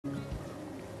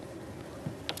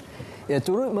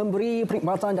Turut memberi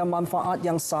perkhidmatan dan manfaat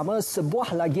yang sama,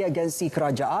 sebuah lagi agensi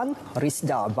kerajaan,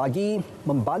 Risda, bagi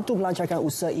membantu melancarkan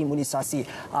usaha imunisasi.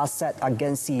 Aset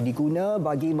agensi diguna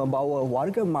bagi membawa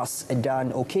warga MAS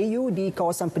dan OKU di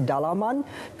kawasan pedalaman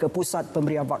ke pusat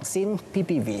pemberian vaksin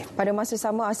PPV. Pada masa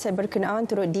sama, aset berkenaan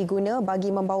turut diguna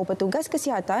bagi membawa petugas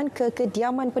kesihatan ke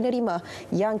kediaman penerima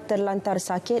yang terlantar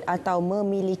sakit atau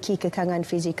memiliki kekangan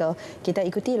fizikal. Kita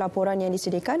ikuti laporan yang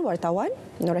disediakan wartawan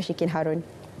Nur Rashikin Harun.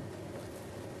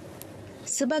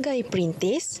 Sebagai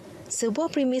perintis,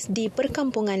 sebuah premis di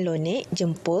perkampungan Lonek,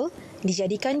 Jempol,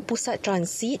 dijadikan pusat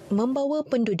transit membawa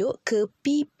penduduk ke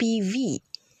PPV.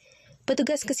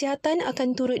 Petugas kesihatan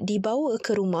akan turut dibawa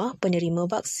ke rumah penerima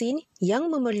vaksin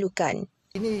yang memerlukan.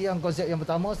 Ini yang konsep yang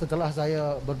pertama setelah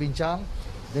saya berbincang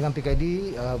dengan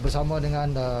PKD bersama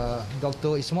dengan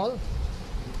Dr. Ismail.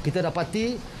 Kita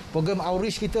dapati program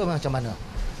outreach kita macam mana.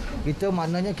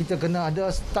 Maknanya kita kena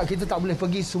ada, kita tak boleh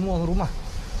pergi semua rumah.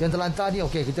 Yang terlantar ni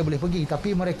okey, kita boleh pergi,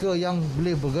 tapi mereka yang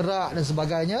boleh bergerak dan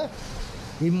sebagainya,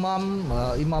 imam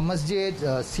masjid,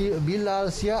 bilal,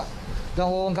 siap dan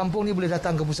orang kampung ni boleh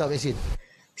datang ke pusat vaksin.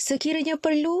 Sekiranya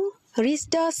perlu,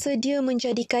 Risda sedia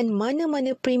menjadikan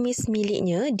mana-mana premis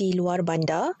miliknya di luar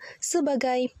bandar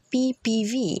sebagai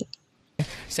PPV.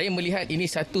 Saya melihat ini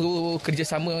satu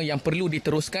kerjasama yang perlu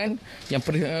diteruskan,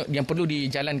 yang perlu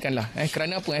dijalankanlah.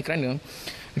 Kerana apa? Kerana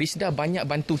Risda banyak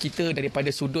bantu kita daripada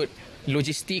sudut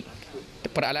logistik,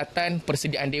 peralatan,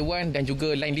 persediaan dewan dan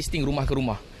juga line listing rumah ke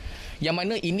rumah. Yang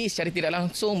mana ini secara tidak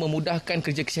langsung memudahkan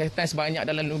kerja kesihatan sebanyak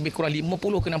dalam lebih kurang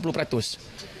 50 ke 60%.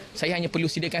 Saya hanya perlu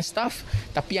sediakan staf,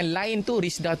 tapi yang lain tu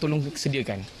Risda tolong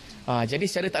sediakan. Jadi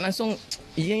secara tak langsung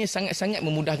ianya sangat-sangat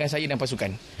memudahkan saya dan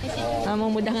pasukan.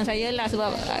 Memudahkan saya lah,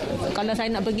 sebab kalau saya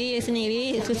nak pergi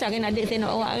sendiri susah kan, adik saya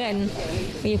nak bawa kan.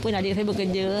 Pun adik saya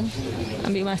bekerja,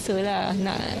 ambil masa lah,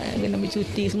 nak kena ambil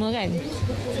cuti semua kan.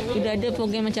 Sudah ada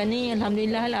program macam ni,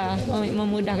 alhamdulillah lah,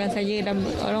 memudahkan saya dan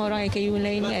orang-orang IKU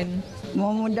lain kan.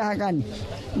 Memudahan,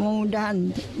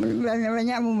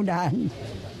 banyak-banyak memudahan.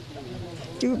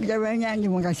 Cukup kita banyak,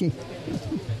 terima kasih.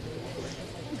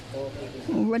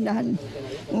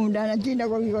 Mudah-mudahan nanti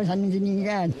nak pergi ke sana sini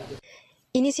kan.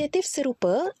 Inisiatif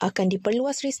serupa akan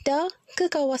diperluas Risda ke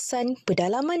kawasan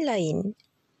pedalaman lain.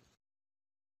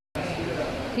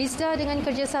 Risda dengan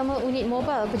kerjasama unit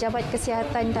mobil Pejabat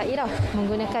Kesihatan Daerah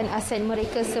menggunakan aset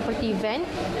mereka seperti van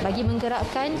bagi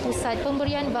menggerakkan pusat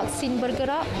pemberian vaksin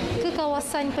bergerak ke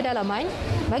kawasan pedalaman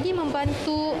bagi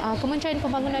membantu Kementerian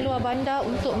Pembangunan Luar Bandar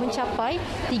untuk mencapai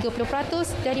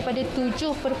 30% daripada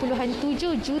 7.7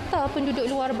 juta penduduk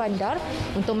luar bandar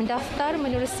untuk mendaftar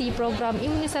menerusi program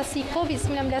imunisasi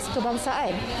COVID-19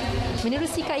 kebangsaan.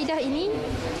 Menerusi kaedah ini,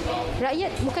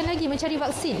 rakyat bukan lagi mencari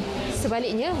vaksin,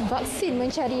 sebaliknya vaksin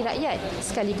mencari rakyat,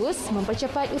 sekaligus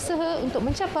mempercepat usaha untuk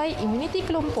mencapai imuniti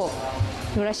kelompok.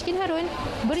 Nur Rashikin Harun,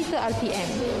 Berita RTM.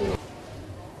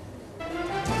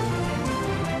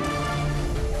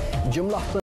 Jumlah